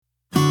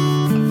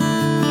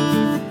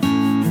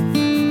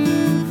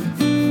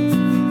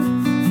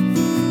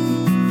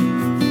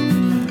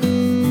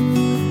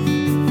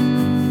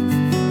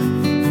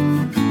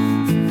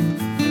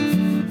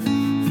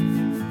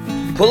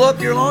Pull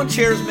up your lawn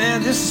chairs,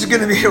 man. This is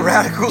going to be a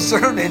radical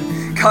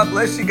sermon. God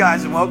bless you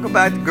guys, and welcome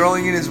back to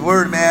Growing in His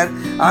Word,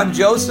 man. I'm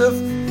Joseph,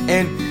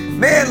 and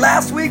man,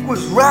 last week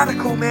was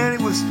radical,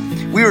 man.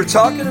 We were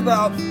talking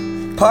about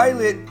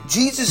Pilate.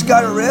 Jesus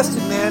got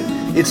arrested,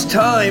 man. It's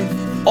time.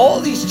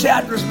 All these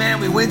chapters, man,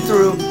 we went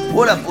through.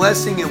 What a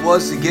blessing it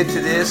was to get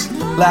to this.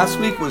 Last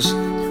week was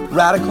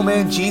radical,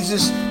 man.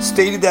 Jesus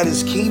stated that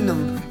His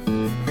kingdom,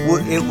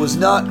 it was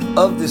not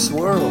of this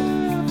world,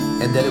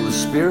 and that it was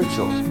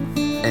spiritual.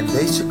 And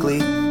basically,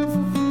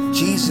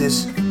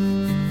 Jesus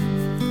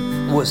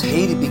was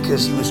hated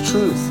because He was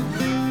truth.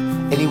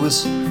 And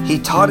He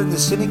taught in the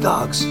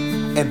synagogues.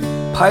 And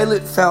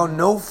Pilate found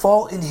no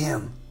fault in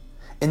Him.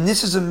 And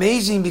this is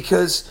amazing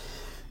because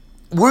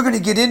we're going to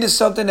get into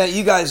something that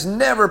you guys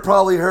never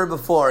probably heard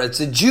before. It's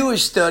a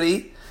Jewish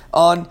study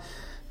on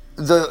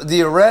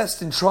the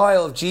arrest and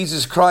trial of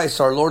Jesus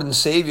Christ, our Lord and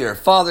Savior.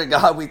 Father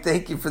God, we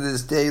thank You for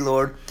this day,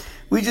 Lord.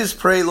 We just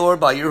pray, Lord,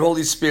 by Your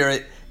Holy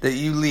Spirit that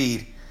You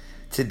lead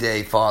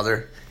today,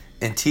 Father,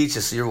 and teach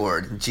us Your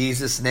word. In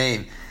Jesus'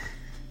 name,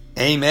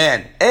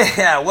 amen.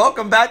 Yeah,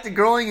 welcome back to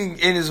Growing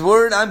in His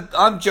Word.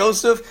 I'm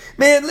Joseph.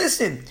 Man,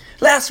 listen,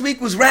 last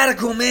week was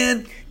radical,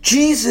 man.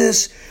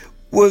 Jesus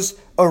was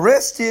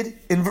arrested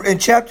in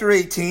chapter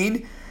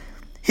 18.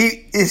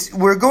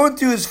 We're going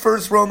through His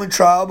first Roman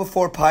trial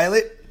before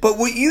Pilate. But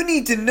what you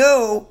need to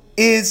know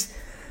is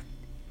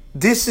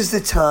this is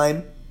the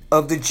time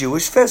of the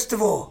Jewish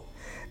festival,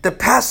 the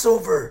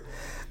Passover.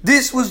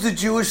 This was the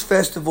Jewish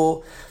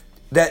festival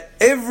that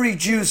every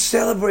Jew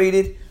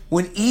celebrated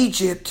when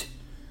Egypt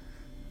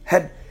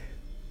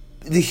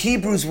the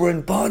Hebrews were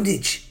in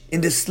bondage,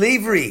 into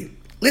slavery.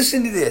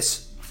 Listen to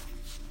this.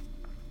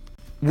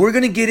 We're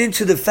going to get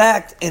into the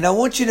fact, and I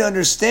want you to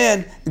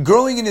understand,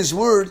 Growing in His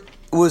Word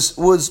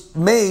was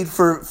made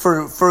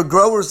for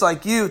growers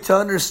like you to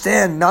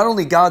understand not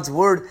only God's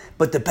Word,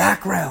 but the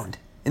background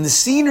and the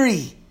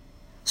scenery,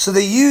 so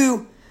that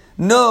you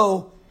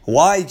know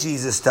why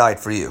Jesus died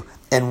for you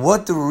and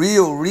what the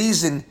real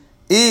reason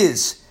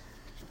is.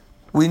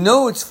 We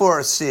know it's for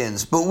our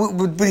sins, but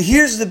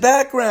here's the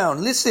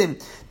background. Listen,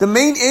 the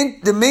main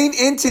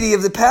entity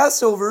of the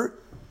Passover,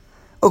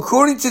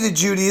 according to the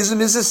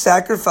Judaism, is a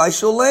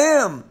sacrificial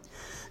lamb.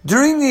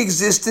 During the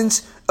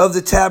existence of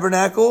the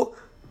tabernacle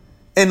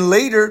and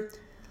later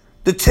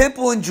the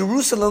temple in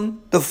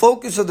Jerusalem, the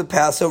focus of the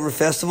Passover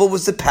festival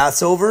was the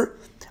Passover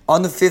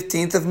on the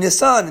 15th of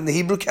Nisan in the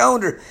Hebrew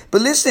calendar.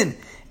 But listen,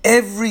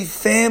 every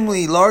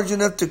family large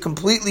enough to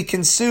completely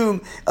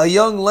consume a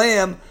young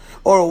lamb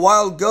or a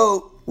wild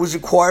goat was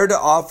required to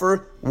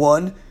offer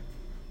one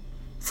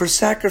for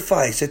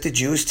sacrifice at the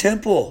Jewish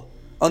temple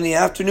on the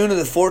afternoon of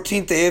the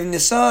 14th day of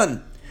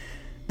Nisan.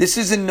 This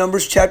is in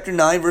Numbers chapter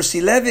 9, verse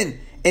 11.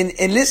 And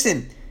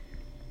listen,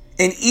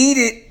 and eat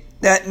it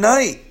that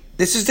night.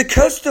 This is the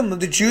custom of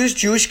the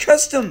Jewish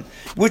custom,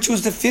 which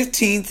was the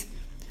 15th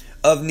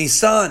of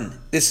Nisan.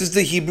 This is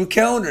the Hebrew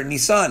calendar,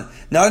 Nisan.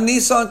 Not a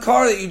Nissan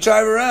car that you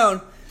drive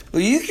around.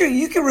 Well, you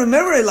can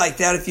remember it like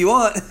that if you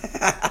want.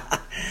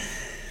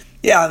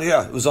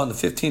 Yeah, it was on the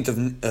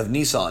 15th of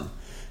Nisan.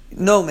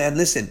 No, man,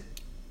 listen.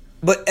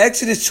 But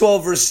Exodus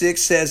 12 verse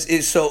 6 says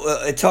it. So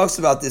it talks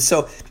about this.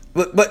 So,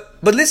 but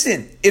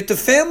listen, if the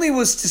family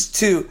was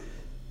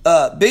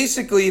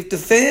basically, if the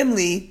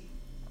family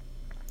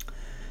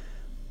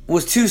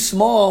was too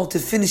small to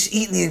finish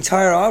eating the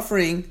entire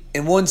offering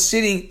in one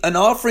sitting, an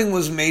offering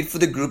was made for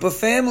the group of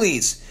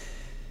families.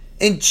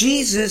 And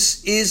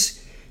Jesus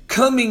is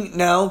coming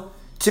now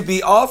to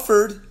be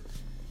offered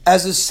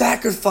as a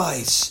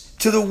sacrifice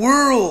to the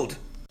world.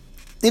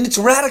 And it's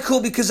radical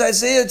because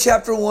Isaiah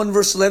chapter 1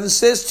 verse 11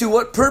 says, "To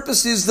what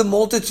purpose is the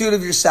multitude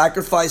of your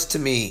sacrifice to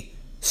me,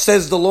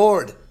 says the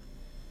Lord?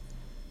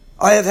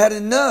 I have had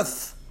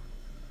enough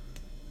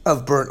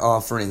of burnt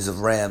offerings of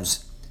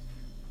rams,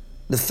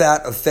 the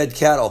fat of fed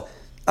cattle.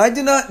 I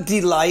do not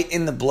delight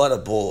in the blood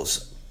of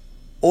bulls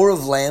or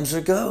of lambs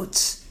or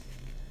goats."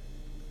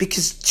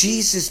 Because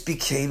Jesus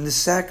became the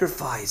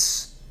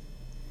sacrifice.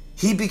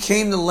 He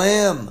became the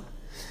lamb.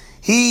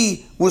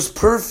 He was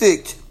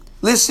perfect.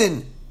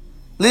 Listen.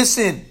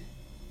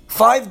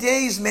 5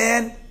 days,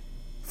 man.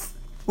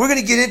 We're going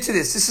to get into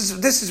this.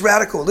 This is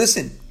radical.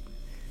 Listen.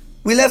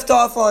 We left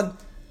off on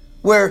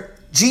where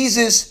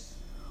Jesus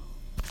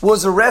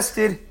was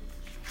arrested.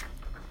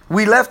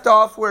 We left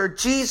off where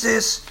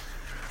Jesus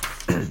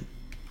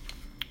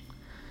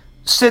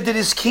said that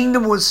His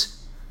kingdom was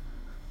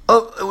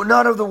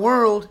not of the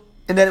world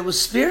and that it was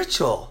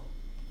spiritual.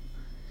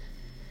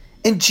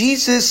 And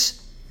Jesus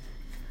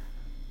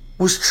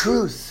was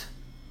truth.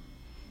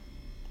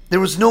 There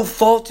was no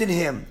fault in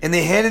Him. And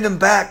they handed Him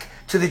back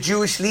to the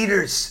Jewish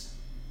leaders.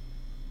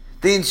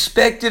 They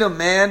inspected Him,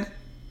 man.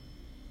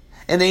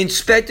 And they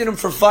inspected Him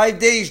for 5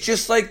 days,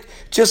 just like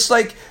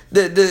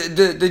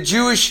the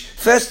Jewish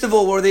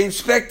festival where they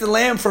inspect the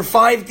lamb for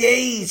 5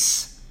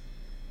 days.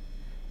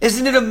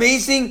 Isn't it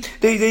amazing?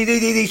 They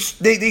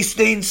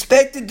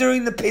inspected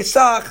during the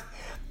Pesach,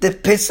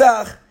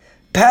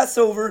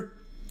 Passover.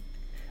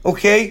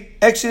 Okay,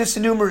 Exodus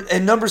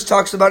and Numbers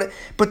talks about it,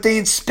 but they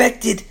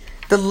inspected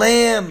the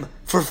lamb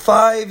for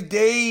 5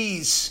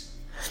 days.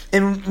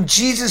 And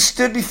Jesus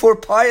stood before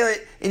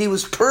Pilate and he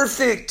was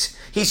perfect.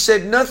 He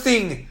said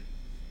nothing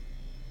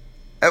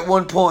at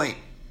one point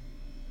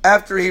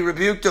after he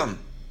rebuked him.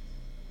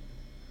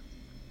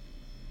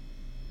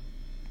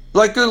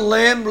 Like a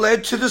lamb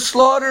led to the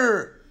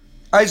slaughter.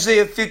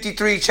 Isaiah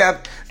 53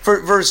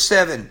 verse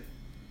 7.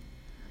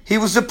 He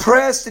was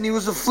oppressed and he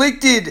was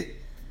afflicted,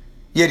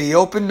 yet he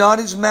opened not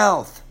his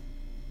mouth.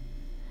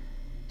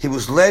 He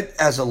was led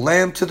as a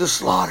lamb to the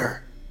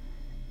slaughter,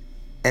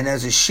 and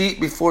as a sheep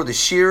before the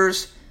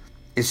shearers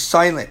is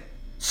silent,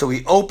 so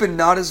he opened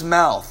not his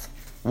mouth.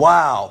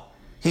 Wow.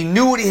 He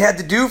knew what he had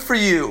to do for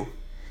you.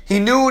 He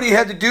knew what he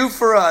had to do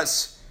for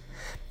us,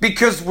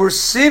 because we're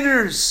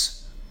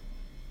sinners.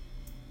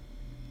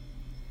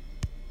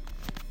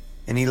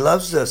 And he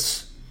loves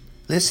us.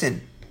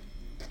 Listen,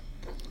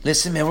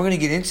 man, we're going to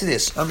get into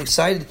this. I'm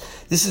excited.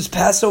 This is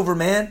Passover,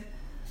 man.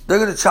 They're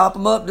going to chop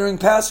him up during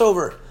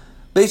Passover.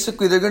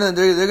 Basically, they're going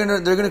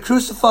to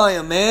crucify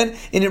him, man.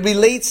 And it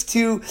relates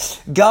to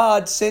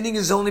God sending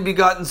his only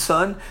begotten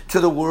Son to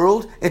the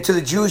world and to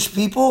the Jewish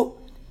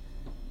people,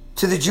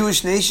 to the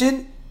Jewish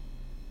nation,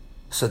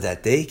 so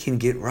that they can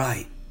get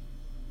right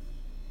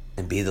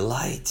and be the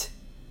light.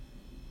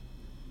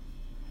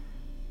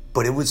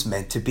 But it was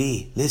meant to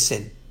be.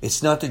 Listen.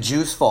 It's not the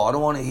Jews' fault. I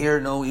don't want to hear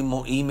no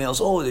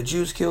emails. Oh, the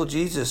Jews killed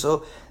Jesus.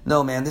 Oh,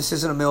 no, man, this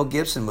isn't a Mel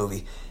Gibson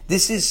movie.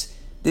 This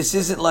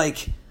isn't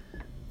like,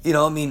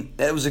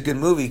 that was a good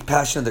movie,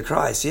 Passion of the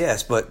Christ,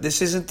 yes, but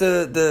this isn't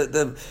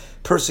the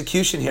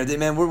persecution here.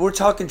 Man, we're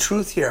talking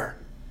truth here.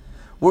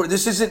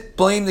 This isn't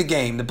blame the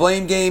game. The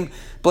blame game,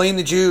 blame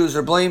the Jews,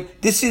 or blame.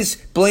 This is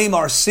blame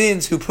our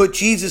sins who put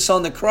Jesus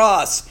on the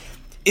cross.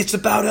 It's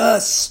about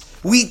us.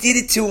 We did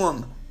it to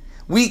him.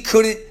 We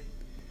couldn't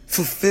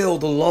fulfill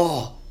the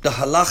law, the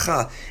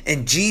halacha,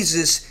 and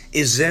Jesus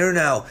is there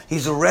now.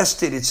 He's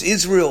arrested. It's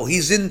Israel.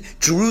 He's in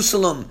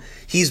Jerusalem.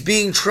 He's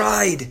being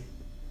tried.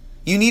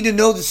 You need to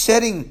know the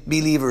setting,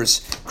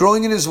 believers.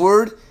 Growing in his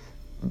word,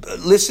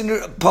 listen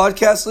to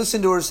podcasts,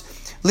 listen to us.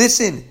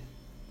 Listen,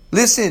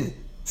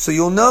 so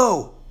you'll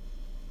know.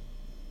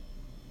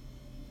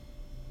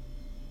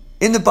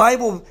 In the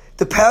Bible,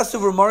 the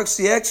Passover marks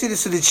the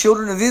exodus of the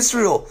children of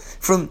Israel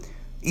from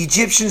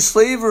Egyptian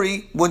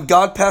slavery, when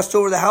God passed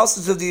over the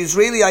houses of the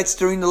Israelites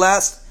during the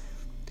last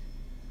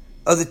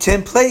of the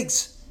 10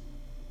 plagues.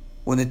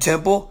 When the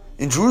temple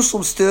in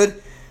Jerusalem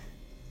stood,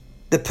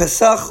 the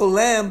Pesach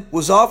lamb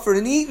was offered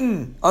and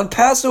eaten on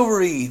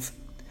Passover Eve,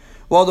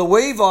 while the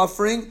wave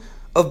offering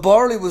of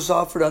barley was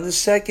offered on the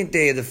second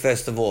day of the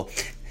festival.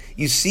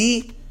 You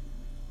see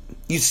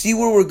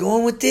where we're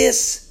going with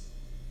this?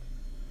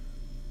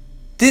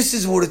 This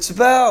is what it's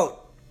about.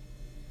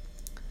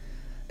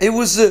 It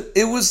was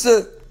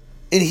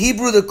in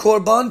Hebrew, the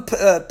Korban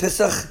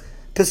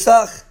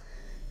Pesach.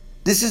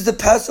 This is the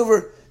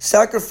Passover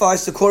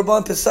sacrifice. The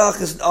Korban Pesach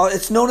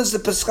it's known as the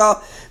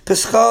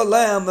Pesach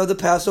lamb, of the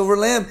Passover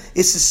lamb.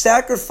 It's the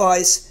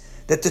sacrifice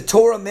that the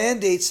Torah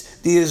mandates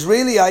the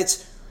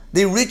Israelites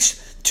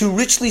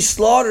richly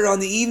slaughter on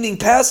the evening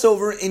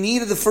Passover and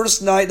eat of the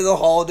first night of the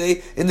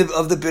holiday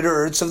of the bitter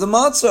herbs of the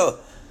matzah.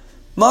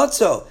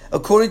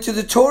 According to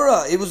the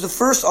Torah, it was the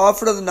first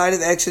offered on the night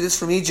of Exodus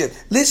from Egypt.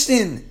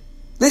 Listen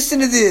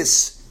to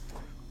this.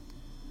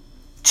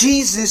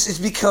 Jesus is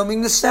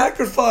becoming the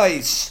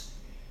sacrifice.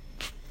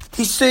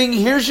 He's saying,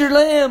 here's your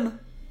lamb.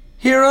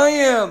 Here I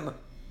am.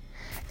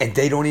 And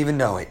they don't even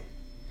know it.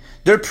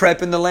 They're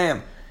prepping the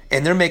lamb.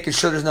 And they're making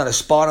sure there's not a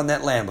spot on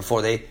that lamb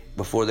before they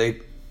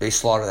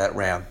slaughter that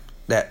ram.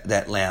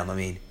 That lamb,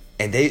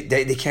 And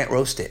they can't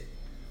roast it.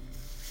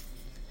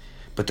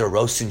 But they're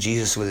roasting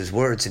Jesus with his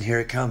words, and here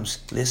it comes.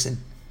 Listen.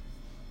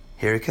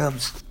 Here it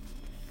comes.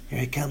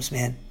 Here it comes,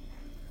 man.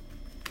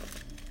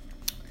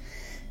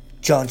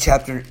 John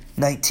chapter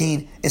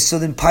 19. And so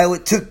then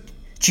Pilate took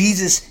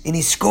Jesus and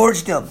he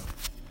scourged him.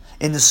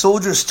 And the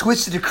soldiers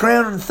twisted a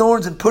crown of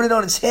thorns and put it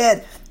on his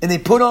head. And they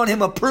put on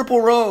him a purple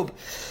robe.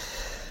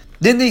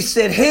 Then they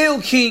said, "Hail,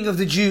 King of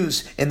the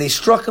Jews." And they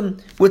struck him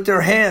with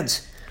their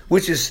hands,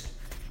 which is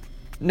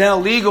now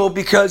legal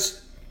because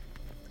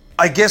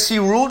I guess he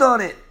ruled on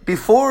it.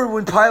 Before,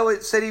 when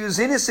Pilate said he was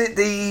innocent,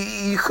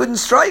 you couldn't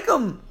strike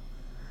him.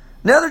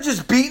 Now they're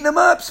just beating him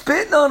up,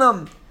 spitting on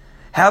him,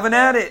 having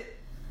at it.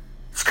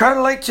 It's kind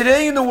of like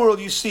today in the world,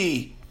 you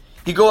see.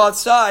 You go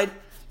outside,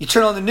 you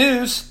turn on the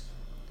news,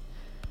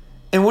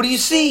 and what do you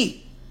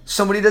see?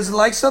 Somebody doesn't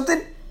like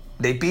something,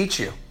 they beat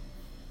you.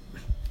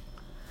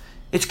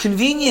 It's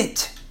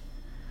convenient.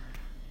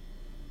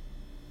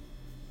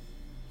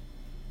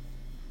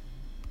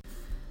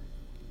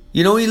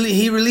 You know,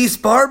 he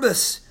released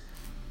Barabbas.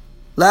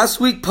 Last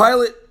week,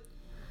 Pilate,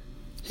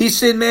 he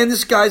said, man,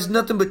 this guy's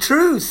nothing but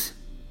truth.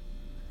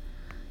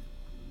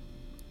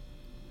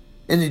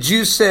 And the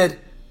Jews said,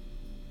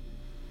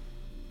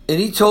 and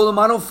he told them,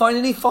 I don't find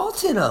any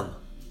faults in him.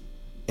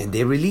 And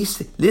they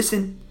released it.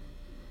 Listen,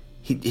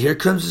 here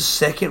comes the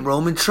second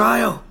Roman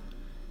trial.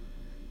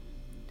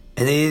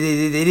 And they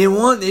didn't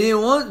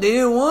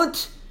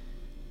want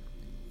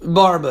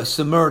Barabbas,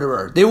 the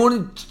murderer. They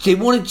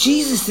wanted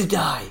Jesus to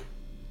die.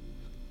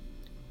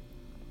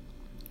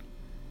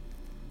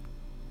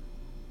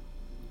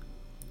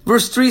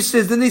 Verse 3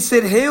 says, then they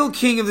said, "Hail,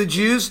 King of the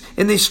Jews,"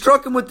 and they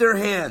struck him with their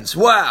hands.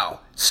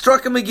 Wow.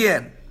 Struck him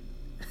again.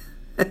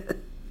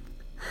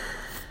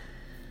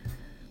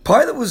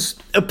 Pilate was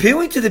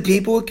appealing to the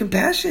people with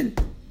compassion.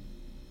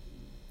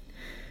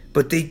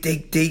 But they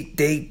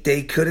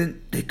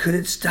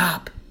couldn't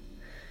stop.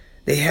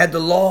 They had the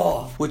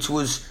law, which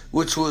was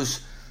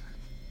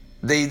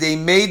they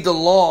made the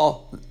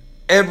law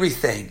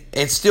everything.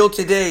 And still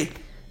today,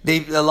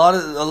 a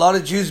lot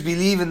of Jews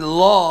believe in the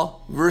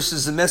law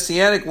versus the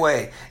messianic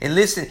way. And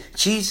listen,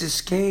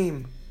 Jesus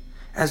came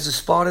as the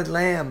spotted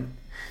lamb.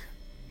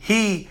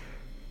 He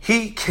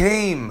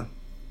came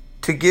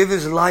to give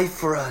his life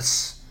for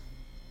us.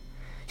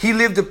 He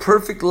lived a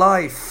perfect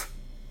life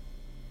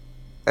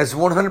as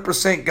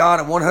 100% God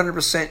and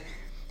 100%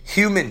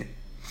 human.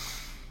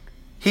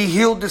 He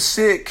healed the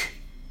sick.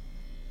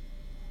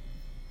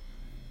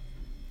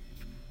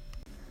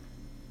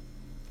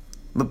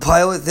 But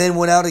Pilate then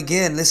went out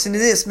again. Listen to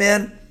this,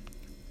 man.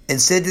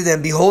 And said to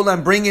them, "Behold,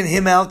 I'm bringing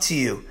him out to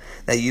you,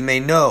 that you may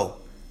know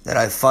that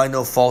I find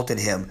no fault in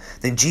him."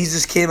 Then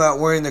Jesus came out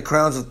wearing the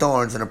crowns of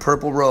thorns and a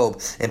purple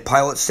robe. And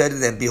Pilate said to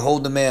them,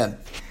 "Behold the man."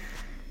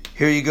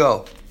 Here you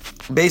go.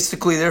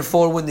 Basically,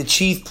 therefore, when the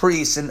chief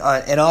priests and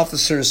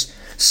officers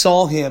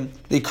saw him,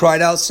 they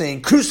cried out,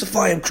 saying,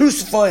 "Crucify him,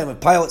 crucify him." And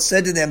Pilate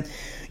said to them,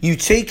 "You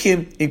take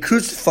him and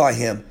crucify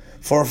him,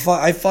 for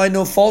I find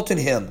no fault in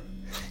him."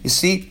 You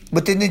see?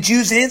 But then the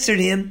Jews answered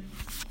him,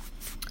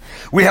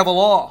 "We have a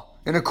law,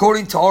 and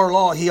according to our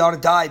law, he ought to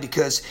die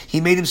because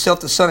he made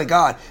himself the Son of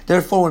God."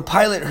 Therefore, when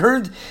Pilate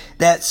heard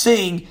that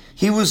saying,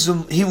 he was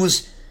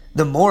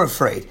the more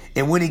afraid,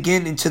 and went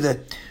again into the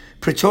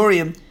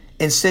praetorium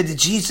and said to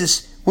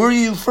Jesus, "Where are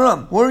you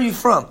from? Where are you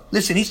from?"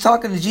 Listen, he's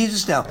talking to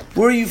Jesus now.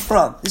 "Where are you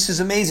from?" This is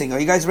amazing. Are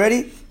you guys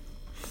ready?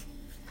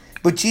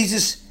 But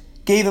Jesus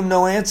gave him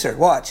no answer.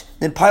 Watch.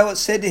 Then Pilate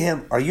said to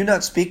him, "Are you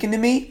not speaking to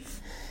me?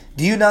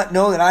 Do you not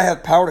know that I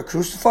have power to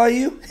crucify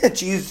you?"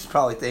 Jesus is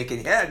probably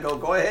thinking, "Yeah,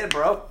 go ahead,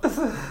 bro.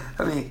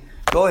 I mean,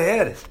 go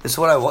ahead. It's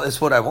what I want.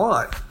 It's what I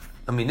want.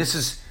 I mean, this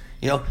is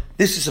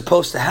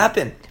supposed to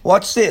happen."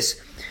 Watch this.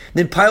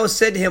 Then Pilate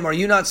said to him, "Are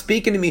you not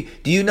speaking to me?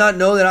 Do you not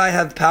know that I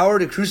have power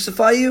to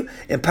crucify you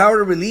and power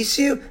to release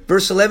you?"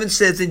 Verse 11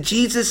 says, and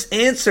Jesus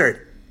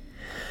answered,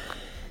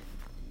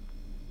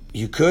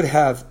 "You could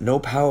have no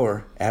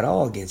power at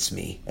all against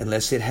me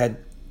unless it had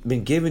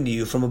been given to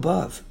you from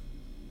above.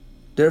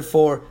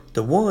 Therefore,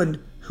 the one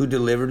who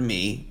delivered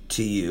me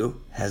to you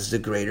has the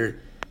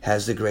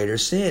greater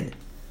sin."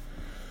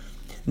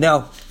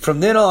 Now,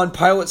 from then on,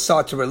 Pilate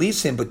sought to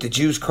release him, but the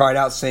Jews cried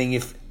out, saying,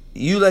 "If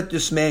you let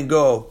this man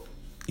go,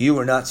 you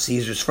are not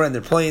Caesar's friend."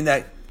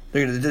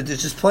 They're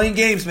just playing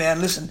games, man.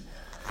 Listen,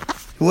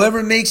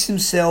 whoever makes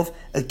himself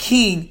a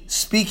king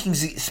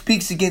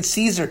speaks against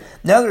Caesar.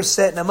 Now they're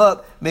setting him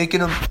up,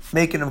 making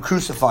him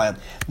crucify him.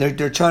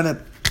 They're trying to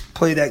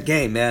play that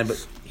game, man.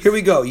 But here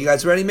we go. You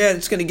guys ready, man?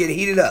 It's going to get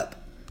heated up.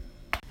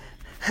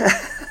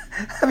 I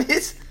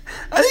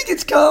think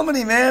it's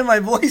comedy, man. My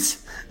voice,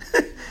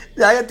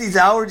 I got these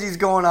allergies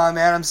going on,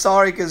 man. I'm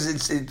sorry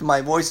because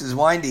my voice is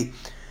windy.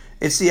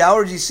 It's the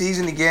allergy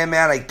season again,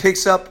 man. It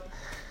picks up,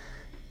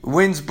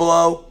 winds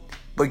blow,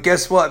 but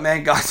guess what,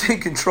 man? God's in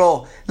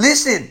control.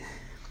 Listen,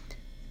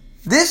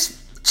 this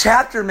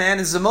chapter, man,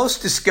 is the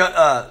most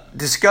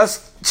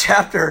discussed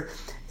chapter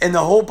in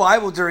the whole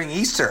Bible during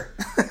Easter.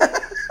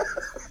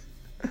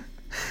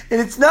 And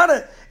it's not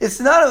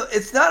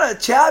a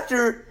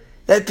chapter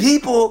that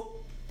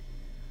people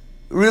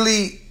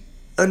really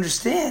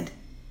understand.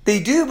 They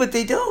do, but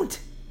they don't.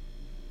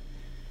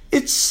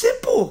 It's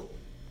simple.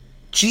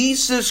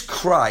 Jesus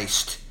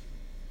Christ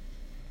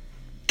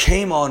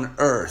came on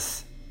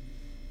earth.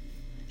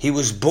 He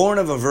was born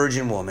of a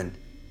virgin woman,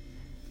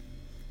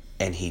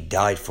 and he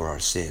died for our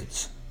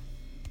sins.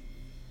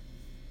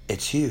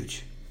 It's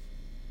huge.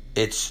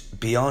 It's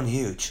beyond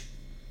huge.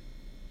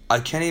 I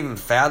can't even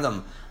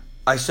fathom.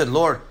 I said,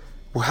 "Lord,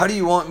 how do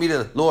you want me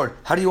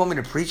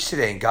to preach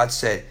today?" And God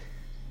said,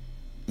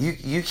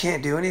 you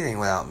can't do anything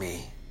without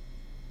me.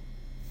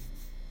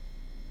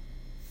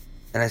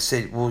 And I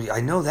said, "Well, I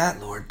know that,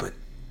 Lord, but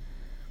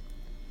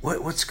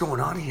what's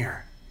going on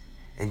here?"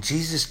 And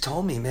Jesus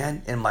told me,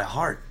 man, in my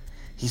heart,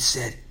 he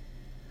said,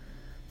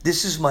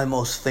 "This is my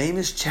most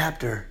famous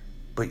chapter,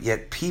 but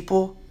yet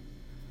people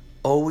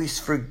always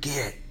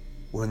forget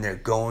when they're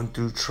going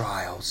through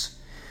trials.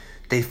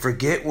 They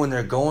forget when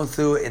they're going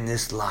through it in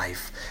this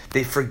life.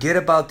 They forget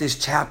about this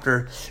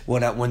chapter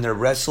when they're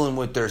wrestling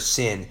with their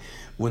sin,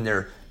 when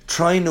they're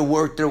trying to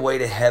work their way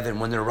to heaven,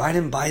 when they're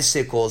riding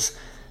bicycles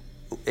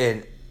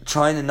and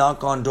trying to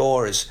knock on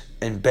doors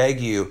and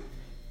beg you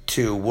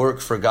to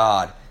work for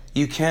God.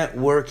 You can't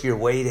work your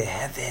way to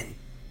heaven."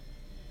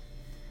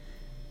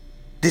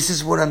 This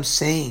is what I'm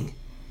saying.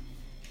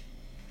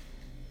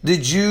 The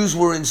Jews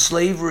were in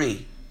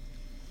slavery.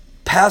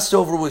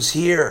 Passover was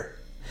here.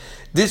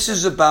 This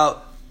is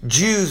about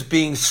Jews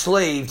being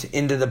slaved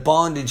into the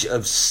bondage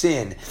of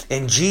sin.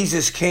 And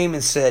Jesus came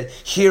and said,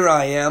 here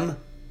I am.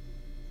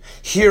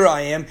 Here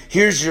I am.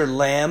 Here's your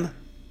lamb.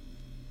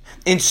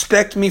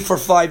 Inspect me for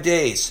 5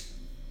 days.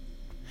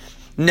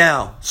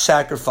 Now,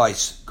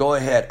 sacrifice. Go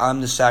ahead.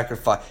 I'm the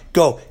sacrifice.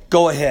 Go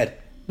ahead.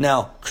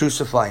 Now,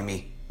 crucify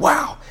me.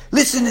 Wow.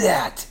 Listen to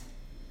that.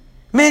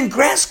 Man,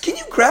 can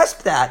you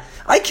grasp that?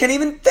 I can't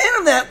even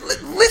fathom that.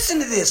 Listen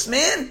to this,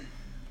 man.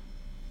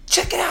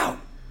 Check it out.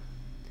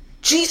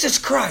 Jesus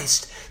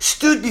Christ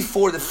stood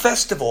before the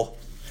festival.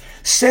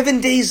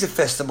 7 days the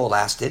festival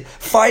lasted.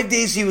 5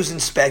 days he was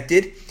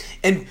inspected,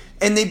 and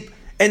they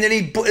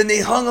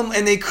hung him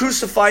and they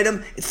crucified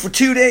him for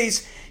 2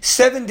 days.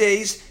 7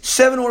 days,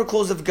 7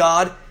 oracles of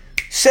God,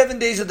 7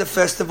 days of the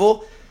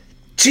festival.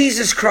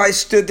 Jesus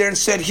Christ stood there and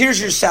said, here's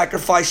your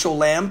sacrificial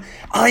lamb.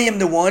 I am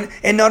the one,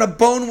 and not a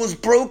bone was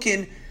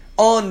broken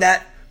on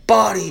that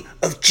body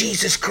of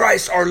Jesus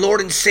Christ, our Lord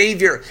and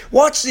Savior.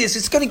 Watch this.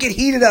 It's going to get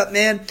heated up,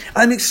 man.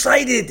 I'm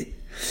excited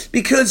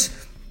because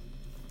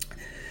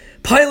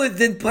Pilate,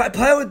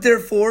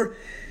 therefore,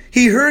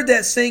 he heard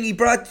that saying. He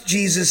brought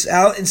Jesus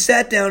out and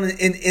sat down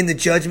in the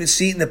judgment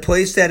seat in the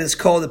place that is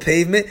called the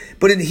pavement,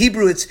 but in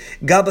Hebrew it's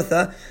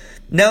Gabbatha.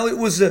 Now it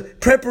was the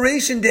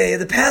preparation day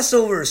of the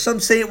Passover. Some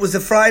say it was the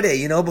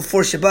Friday,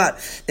 before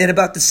Shabbat. And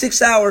about the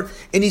 6th hour,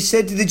 and he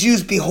said to the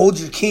Jews, behold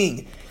your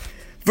king.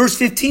 Verse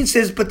 15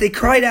 says, but they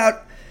cried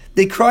out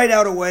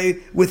away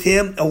with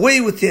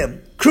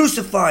him,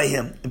 crucify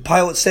him. And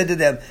Pilate said to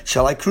them,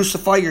 shall I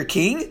crucify your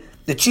king?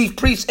 The chief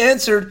priests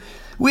answered,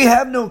 we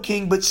have no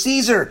king but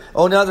Caesar.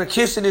 Oh, now they're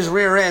kissing his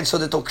rear end so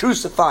that they'll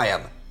crucify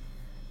him.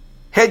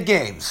 Head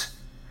games.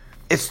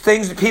 It's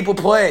things that people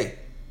play.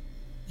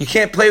 You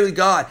can't play with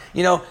God.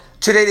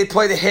 Today they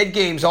play the head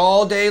games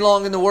all day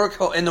long in the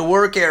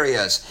work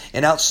areas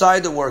and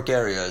outside the work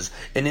areas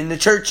and in the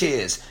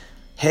churches.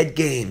 Head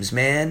games,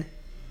 man.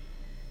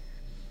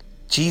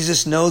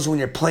 Jesus knows when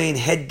you're playing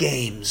head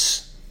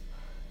games.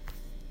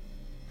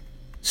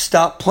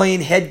 Stop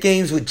playing head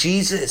games with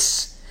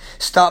Jesus.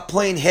 Stop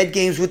playing head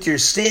games with your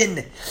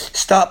sin.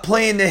 Stop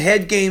playing the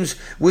head games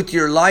with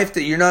your life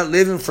that you're not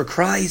living for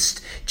Christ.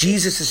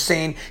 Jesus is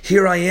saying,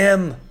 here I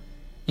am.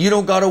 You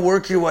don't got to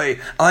work your way.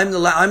 I'm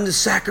the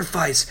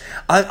sacrifice.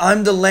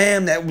 I'm the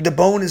lamb that the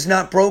bone is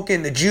not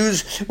broken. The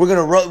Jews, we're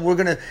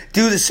gonna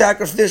do the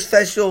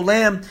sacrificial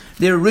lamb.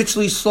 They're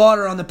ritually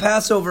slaughtered on the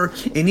Passover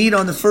and eat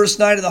on the first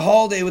night of the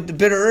holiday with the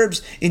bitter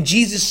herbs. And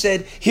Jesus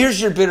said, "Here's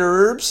your bitter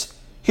herbs.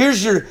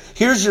 Here's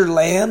your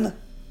lamb.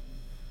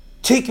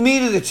 Take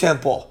me to the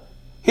temple.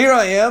 Here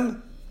I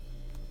am."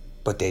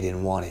 But they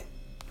didn't want it.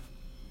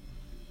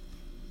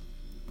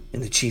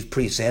 And the chief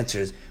priest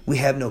answers, "We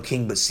have no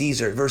king but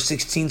Caesar." Verse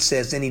 16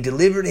 says, "Then he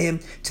delivered him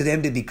to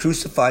them to be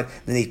crucified.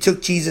 Then they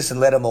took Jesus and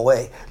led him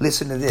away."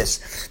 Listen to this.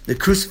 The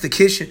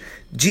crucifixion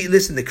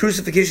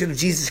of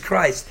Jesus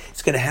Christ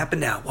is going to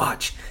happen now.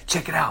 Watch.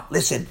 Check it out.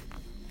 Listen.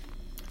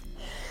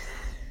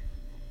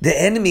 The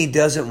enemy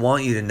doesn't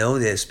want you to know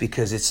this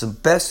because it's the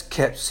best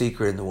kept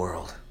secret in the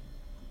world.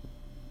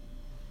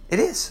 It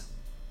is.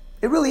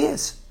 It really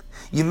is.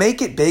 You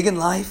make it big in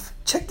life.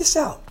 Check this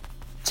out.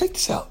 Check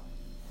this out.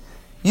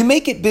 You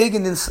make it big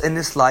in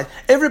this life.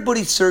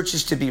 Everybody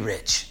searches to be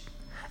rich.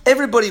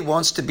 Everybody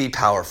wants to be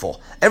powerful.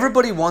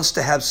 Everybody wants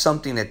to have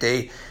something that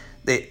they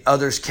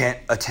others can't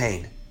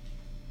attain.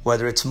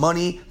 Whether it's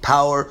money,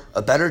 power,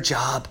 a better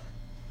job,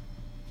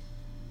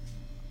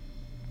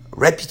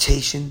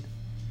 reputation,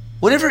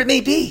 whatever it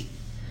may be.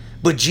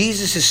 But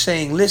Jesus is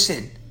saying,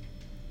 listen,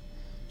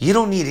 you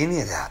don't need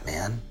any of that,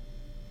 man.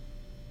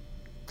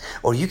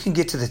 Or you can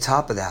get to the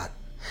top of that,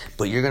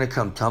 but you're going to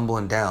come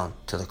tumbling down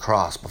to the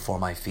cross before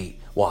my feet.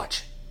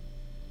 Watch.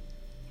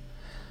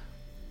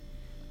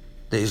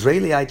 The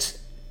Israelites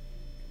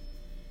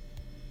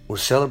were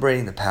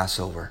celebrating the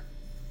Passover,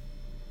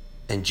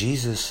 and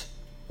Jesus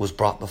was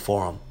brought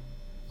before them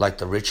like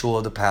the ritual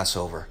of the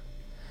Passover.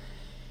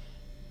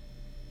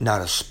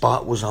 Not a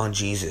spot was on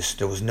Jesus.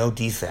 There was no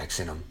defects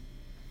in him.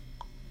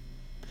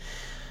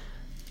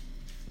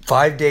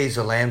 5 days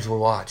the lambs were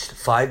watched.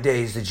 5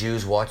 days the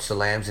Jews watched the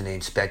lambs and they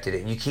inspected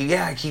it. And we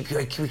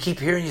keep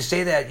hearing you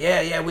say that.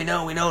 Yeah, we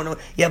know. No.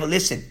 Yeah, but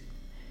listen.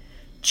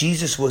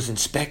 Jesus was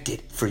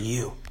inspected for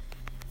you.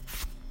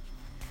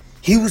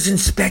 He was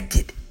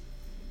inspected.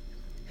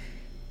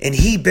 And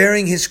he,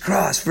 bearing his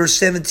cross, verse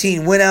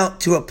 17, went out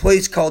to a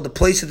place called the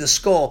place of the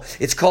skull.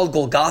 It's called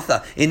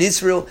Golgotha. In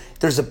Israel,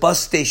 there's a bus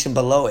station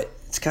below it.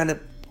 It's kind of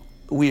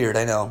weird,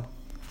 I know.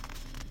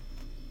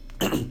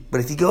 But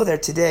if you go there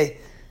today,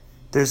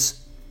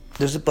 there's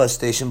a bus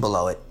station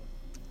below it.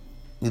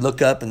 You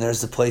look up and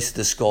there's the place of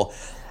the skull.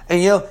 And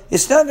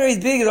it's not very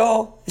big at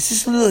all. It's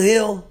just a little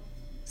hill.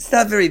 It's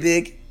not very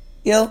big.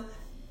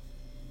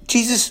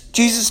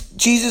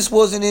 Jesus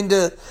wasn't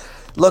into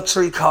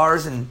luxury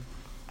cars and,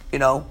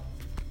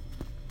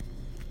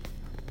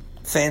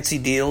 fancy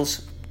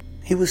deals.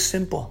 He was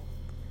simple.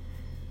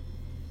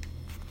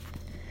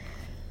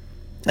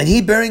 And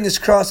he, bearing this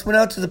cross, went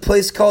out to the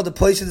place called the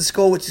place of the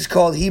skull, which is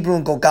called Hebrew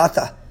and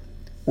Golgotha,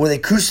 where they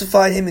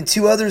crucified him and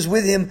 2 others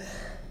with him,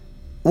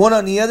 one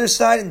on the other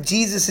side, and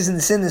Jesus is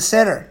in the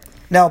center.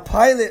 Now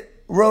Pilate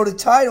wrote a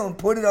title and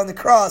put it on the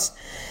cross,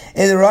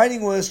 and the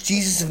writing was,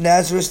 Jesus of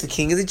Nazareth, the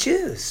King of the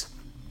Jews.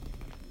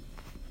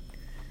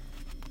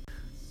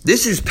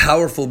 This is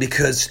powerful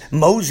because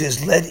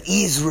Moses led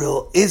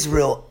Israel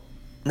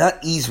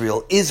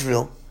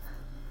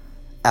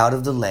out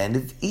of the land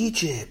of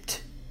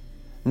Egypt.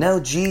 Now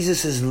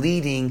Jesus is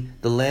leading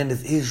the land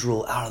of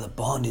Israel out of the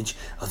bondage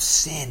of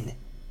sin.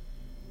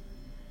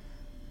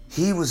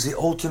 He was the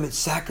ultimate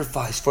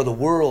sacrifice for the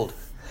world,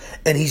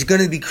 and he's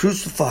going to be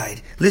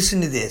crucified.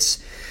 Listen to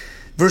this.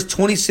 Verse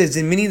 20 says,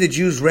 and many of the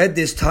Jews read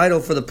this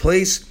title, for the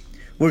place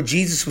where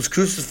Jesus was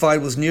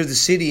crucified was near the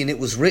city, and it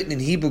was written in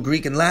Hebrew,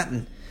 Greek, and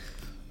Latin.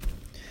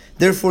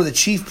 Therefore the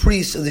chief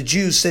priests of the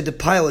Jews said to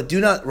Pilate, do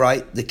not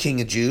write the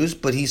King of Jews,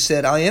 but he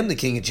said, I am the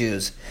King of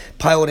Jews.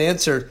 Pilate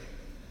answered,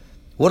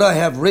 what I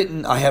have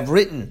written, I have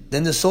written.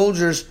 Then the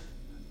soldiers,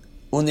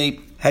 when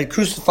they had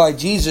crucified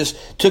Jesus,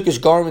 took his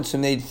garments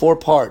and made 4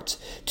 parts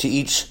to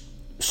each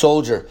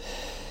soldier,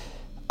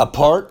 a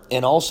part,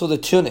 and also the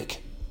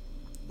tunic.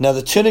 Now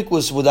the tunic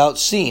was without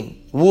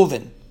seam,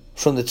 woven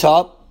from the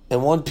top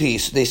in one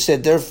piece. They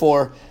said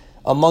therefore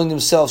among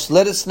themselves,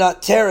 let us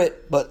not tear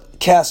it, but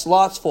cast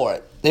lots for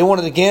it. They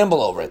wanted to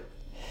gamble over it.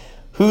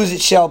 Whose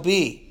it shall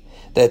be,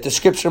 that the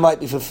scripture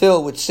might be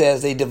fulfilled, which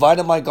says, they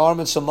divided my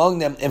garments among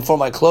them, and for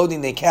my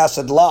clothing they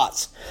casted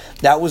lots.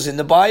 That was in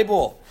the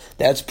Bible.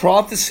 That's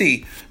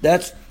prophecy.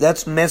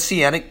 That's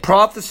messianic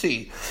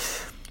prophecy.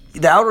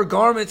 The outer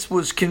garments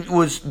was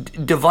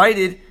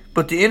divided,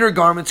 but the inner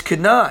garments could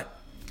not.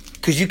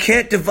 Because you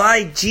can't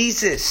divide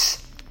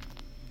Jesus.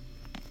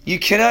 You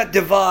cannot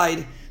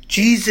divide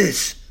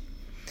Jesus.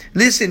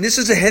 Listen, this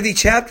is a heavy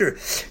chapter.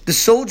 The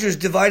soldiers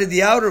divided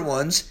the outer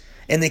ones,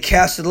 and they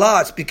casted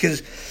lots,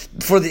 because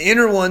for the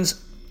inner ones,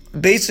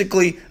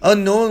 basically,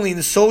 unknowingly,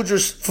 the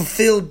soldiers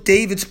fulfilled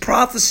David's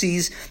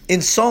prophecies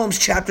in Psalms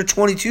chapter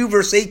 22,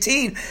 verse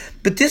 18.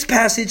 But this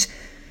passage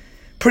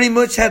pretty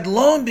much had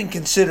long been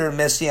considered a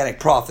messianic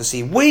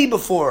prophecy, way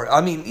before,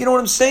 you know what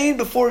I'm saying?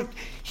 Before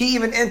he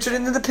even entered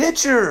into the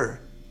picture.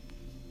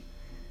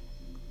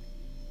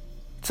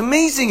 It's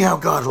amazing how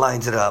God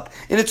lines it up.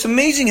 And it's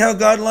amazing how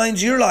God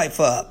lines your life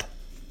up.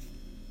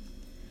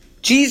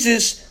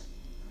 Jesus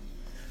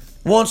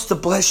wants to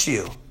bless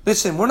you.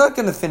 Listen, we're not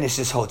going to finish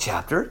this whole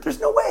chapter. There's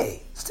no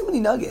way. It's too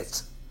many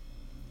nuggets.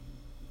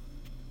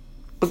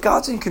 But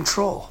God's in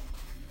control.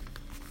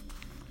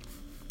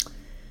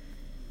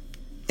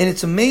 And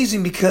it's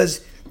amazing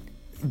because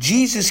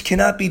Jesus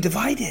cannot be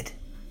divided.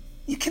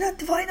 You cannot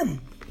divide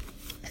him.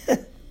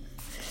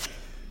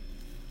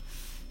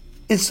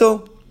 And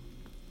so,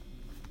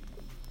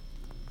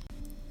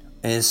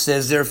 and it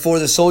says, therefore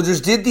the soldiers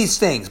did these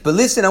things. But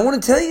listen, I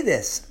want to tell you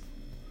this.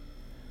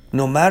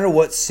 No matter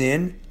what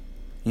sin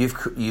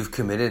you've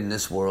committed in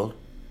this world,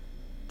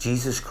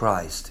 Jesus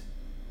Christ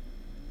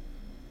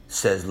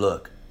says,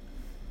 look,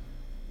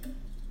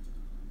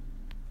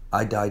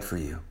 I died for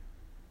you.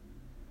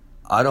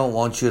 I don't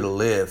want you to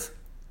live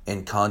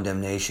in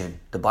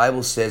condemnation. The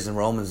Bible says in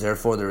Romans,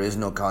 therefore there is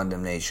no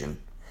condemnation.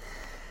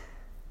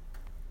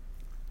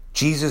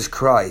 Jesus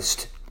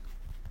Christ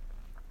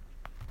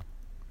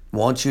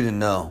wants you to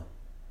know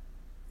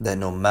that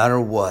no matter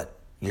what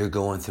you're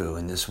going through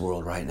in this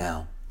world right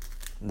now,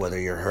 whether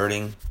you're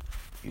hurting,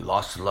 you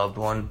lost a loved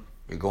one,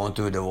 you're going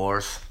through a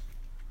divorce,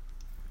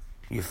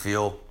 you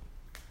feel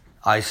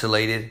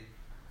isolated,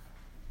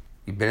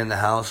 you've been in the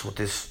house with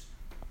this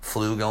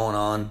flu going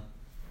on,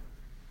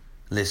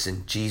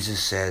 listen,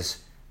 Jesus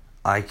says,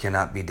 I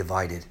cannot be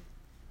divided.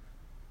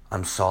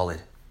 I'm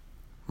solid.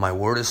 My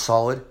word is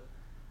solid.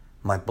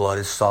 My blood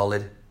is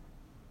solid.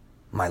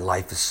 My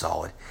life is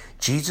solid.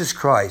 Jesus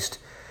Christ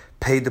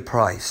paid the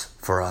price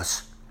for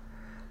us.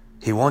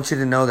 He wants you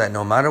to know that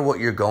no matter what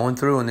you're going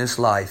through in this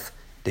life,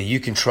 that you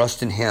can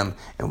trust in him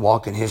and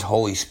walk in his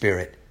Holy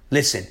Spirit.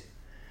 Listen,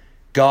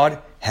 God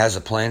has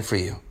a plan for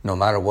you no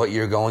matter what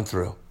you're going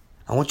through.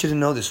 I want you to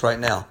know this right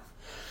now.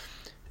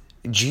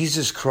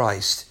 Jesus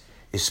Christ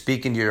is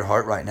speaking to your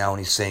heart right now, and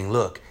he's saying,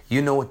 look,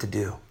 you know what to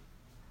do.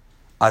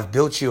 I've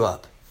built you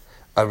up.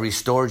 I've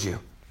restored you.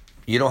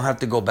 You don't have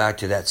to go back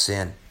to that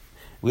sin.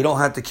 We don't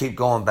have to keep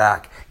going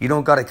back. You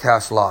don't got to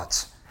cast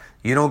lots.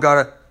 You don't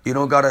got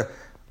to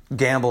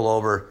gamble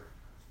over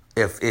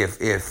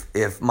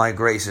if my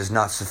grace is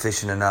not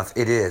sufficient enough.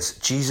 It is.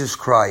 Jesus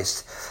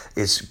Christ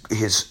is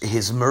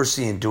his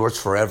mercy endures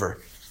forever.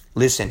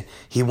 Listen,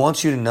 he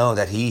wants you to know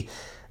that he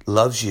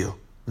loves you.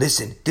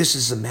 Listen, this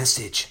is the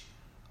message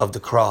of the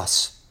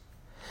cross.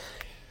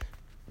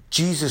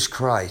 Jesus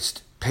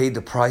Christ paid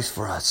the price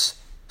for us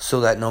so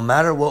that no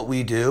matter what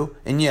we do,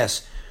 and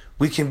yes,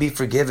 we can be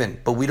forgiven,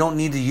 but we don't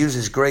need to use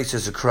his grace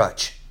as a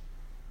crutch.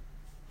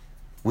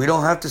 We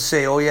don't have to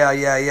say, oh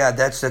yeah,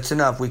 that's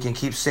enough. We can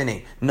keep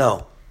sinning.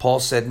 No, Paul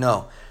said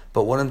no.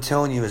 But what I'm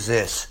telling you is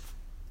this.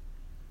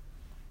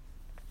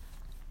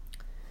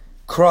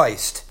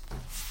 Christ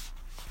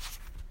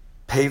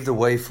paved the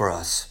way for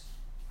us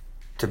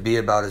to be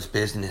about his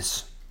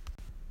business.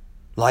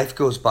 Life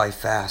goes by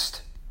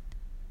fast.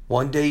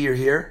 One day you're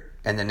here,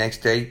 and the next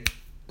day,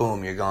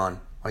 boom, you're gone.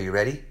 Are you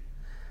ready?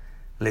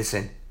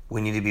 Listen,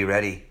 we need to be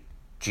ready.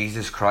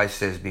 Jesus Christ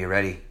says be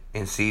ready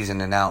in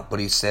season and out. But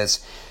he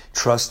says,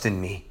 trust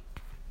in me.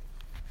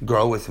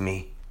 Grow with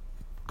me.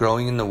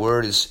 Growing in the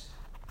word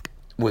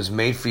was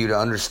made for you to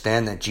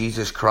understand that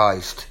Jesus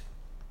Christ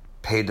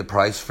paid the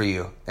price for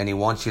you. And he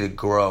wants you to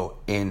grow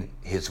in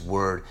his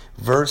word.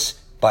 Verse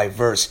by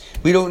verse.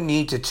 We don't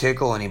need to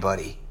tickle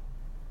anybody.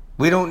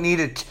 We don't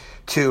need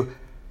to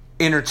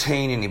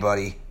entertain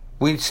anybody.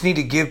 We just need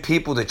to give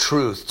people the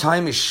truth.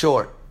 Time is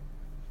short.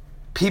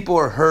 People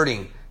are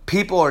hurting.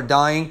 People are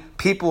dying.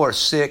 People are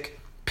sick.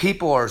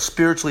 People are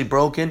spiritually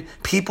broken.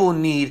 People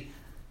need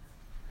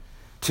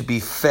to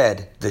be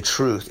fed the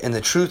truth. And the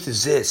truth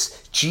is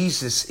this: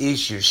 Jesus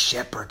is your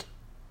shepherd.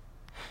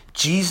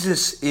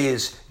 Jesus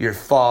is your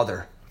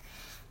father.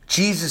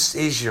 Jesus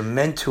is your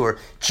mentor.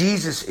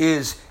 Jesus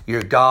is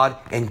your God.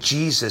 And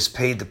Jesus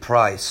paid the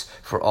price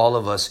for all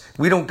of us.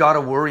 We don't got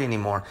to worry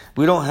anymore.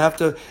 We don't have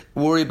to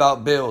worry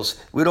about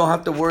bills. We don't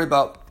have to worry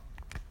about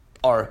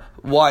our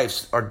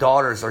wives, our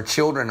daughters, our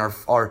children,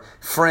 our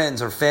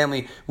friends, our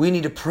family. We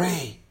need to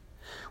pray.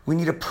 We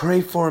need to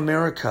pray for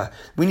America.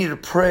 We need to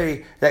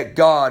pray that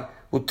God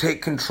will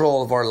take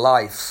control of our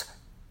lives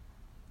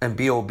and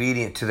be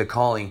obedient to the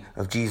calling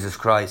of Jesus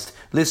Christ.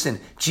 Listen,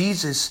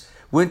 Jesus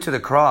went to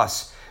the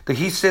cross.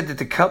 He said that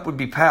the cup would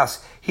be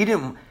passed.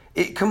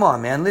 Come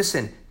on, man,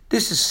 listen.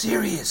 This is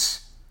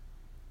serious.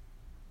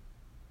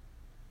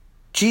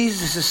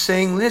 Jesus is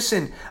saying,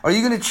 listen, are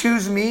you going to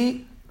choose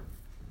me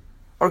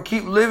or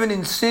keep living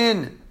in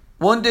sin?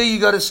 One day you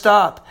got to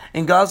stop.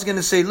 And God's going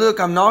to say, look,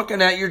 I'm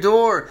knocking at your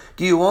door.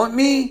 Do you want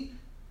me?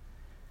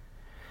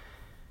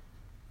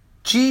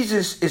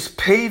 Jesus is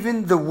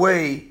paving the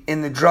way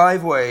in the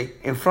driveway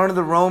in front of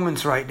the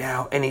Romans right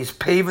now. And he's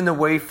paving the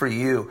way for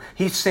you.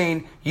 He's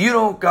saying, you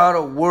don't got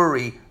to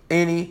worry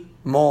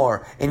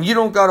anymore. And you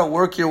don't got to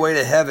work your way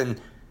to heaven.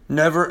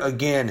 Never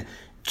again.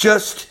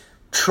 Just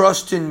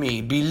trust in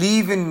me.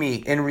 Believe in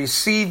me and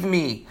receive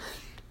me.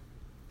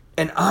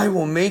 And I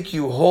will make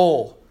you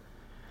whole.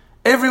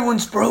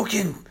 Everyone's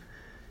broken.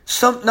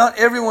 Not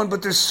everyone,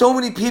 but there's so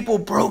many people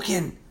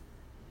broken.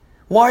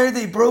 Why are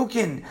they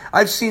broken?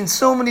 I've seen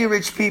so many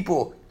rich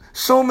people.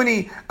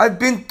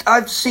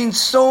 I've seen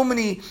so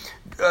many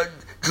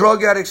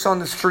drug addicts on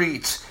the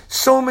streets.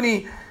 So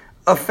many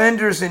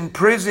offenders in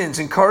prisons,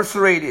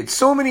 incarcerated.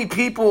 So many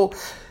people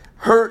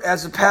hurt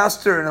as a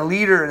pastor and a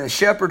leader and a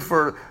shepherd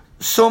for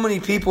so many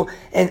people.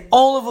 And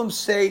all of them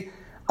say,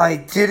 I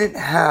didn't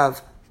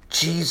have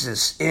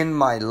Jesus in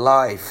my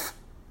life.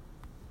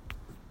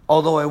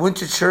 Although I went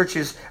to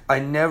churches, I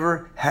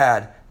never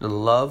had the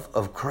love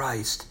of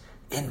Christ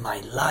in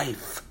my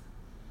life.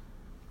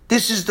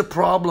 This is the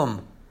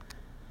problem.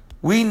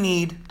 We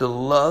need the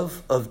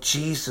love of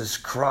Jesus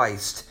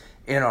Christ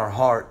in our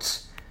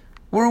hearts.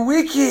 We're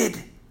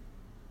wicked.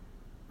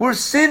 We're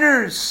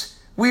sinners.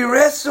 We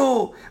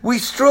wrestle. We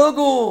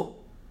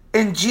struggle.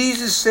 And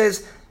Jesus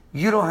says,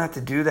 you don't have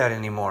to do that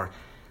anymore.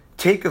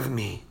 Take of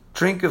me.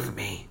 Drink of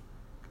me.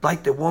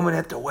 Like the woman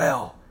at the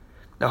well,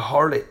 the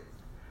harlot.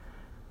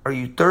 Are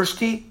you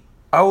thirsty?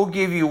 I will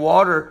give you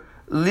water,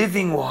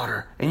 living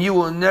water, and you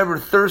will never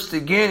thirst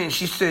again. And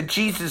she said,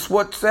 Jesus,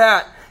 what's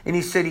that? And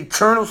he said,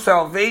 eternal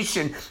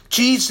salvation.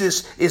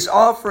 Jesus is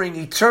offering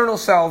eternal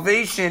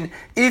salvation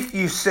if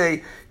you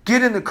say,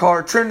 get in the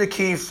car, turn the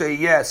key and say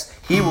yes.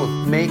 He will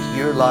make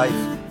your life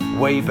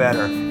way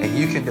better. And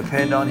you can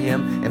depend on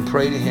him and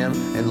pray to him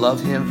and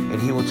love him, and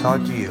he will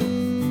talk to you.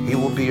 He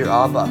will be your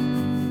Abba.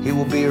 He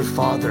will be your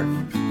Father.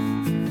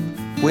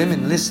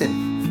 Women,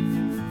 listen.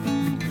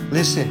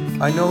 Listen,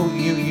 I know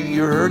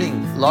you're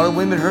hurting. A lot of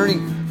women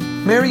hurting.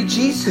 Marry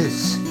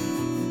Jesus.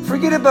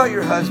 Forget about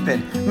your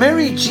husband.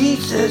 Marry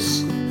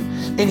Jesus,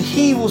 and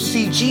he will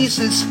see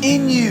Jesus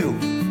in you.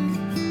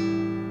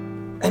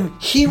 And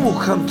he will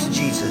come to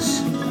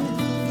Jesus.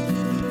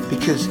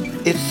 Because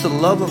it's the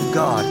love of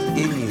God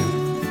in you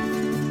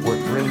what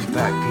brings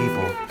back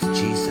people to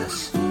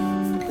Jesus.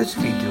 Let's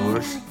be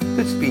doers.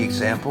 Let's be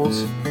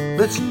examples.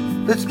 Let's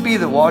be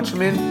the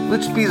watchmen.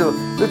 Let's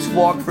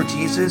walk for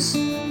Jesus.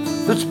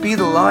 Let's be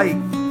the light.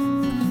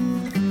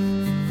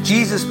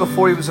 Jesus,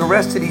 before he was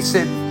arrested, he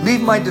said, leave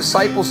my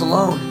disciples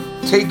alone.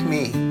 Take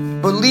me,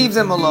 but leave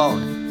them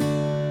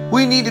alone.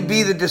 We need to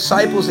be the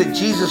disciples that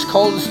Jesus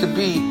called us to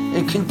be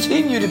and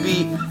continue to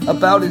be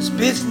about his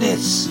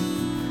business.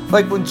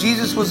 Like when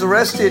Jesus was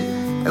arrested,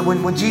 and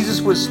when Jesus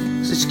was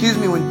missing,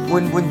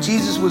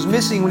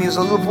 when he was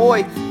a little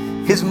boy,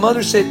 his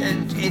mother said,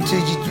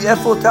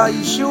 Ephotah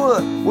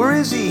Yeshua, where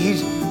is he?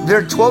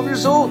 They're 12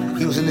 years old.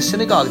 He was in the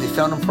synagogue. They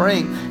found him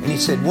praying. And he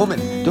said,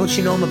 woman, don't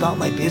you know him about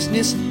my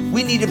business?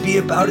 We need to be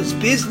about his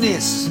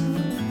business.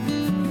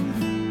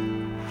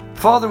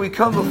 Father, we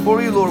come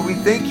before you, Lord. We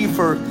thank you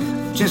for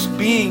just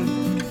being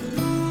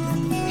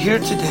here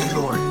today,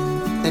 Lord.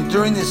 And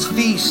during this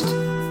feast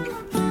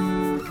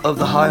of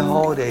the high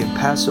holiday of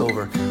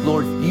Passover,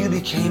 Lord, you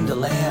became the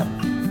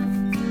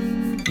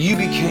lamb. You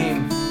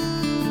became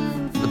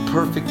the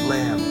perfect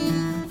lamb.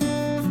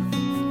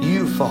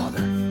 You,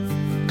 Father,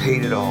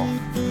 paid it all.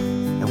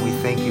 And And we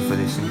thank you for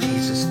this in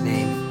Jesus'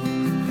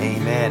 name.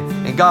 Amen.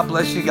 And God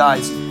bless you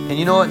guys. And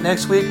you know what?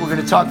 Next week we're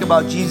going to talk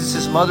about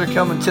Jesus' mother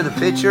coming to the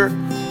picture.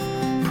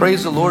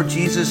 Praise the Lord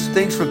Jesus.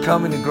 Thanks for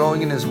coming and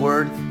Growing in His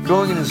Word.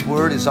 Growing in His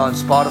Word is on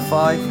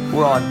Spotify.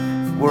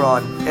 We're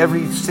on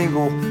every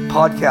single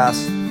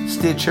podcast,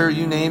 Stitcher,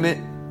 you name it.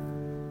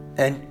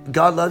 And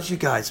God loves you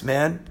guys,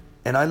 man.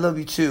 And I love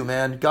you too,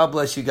 man. God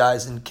bless you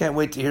guys, and can't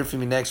wait to hear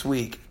from you next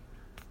week.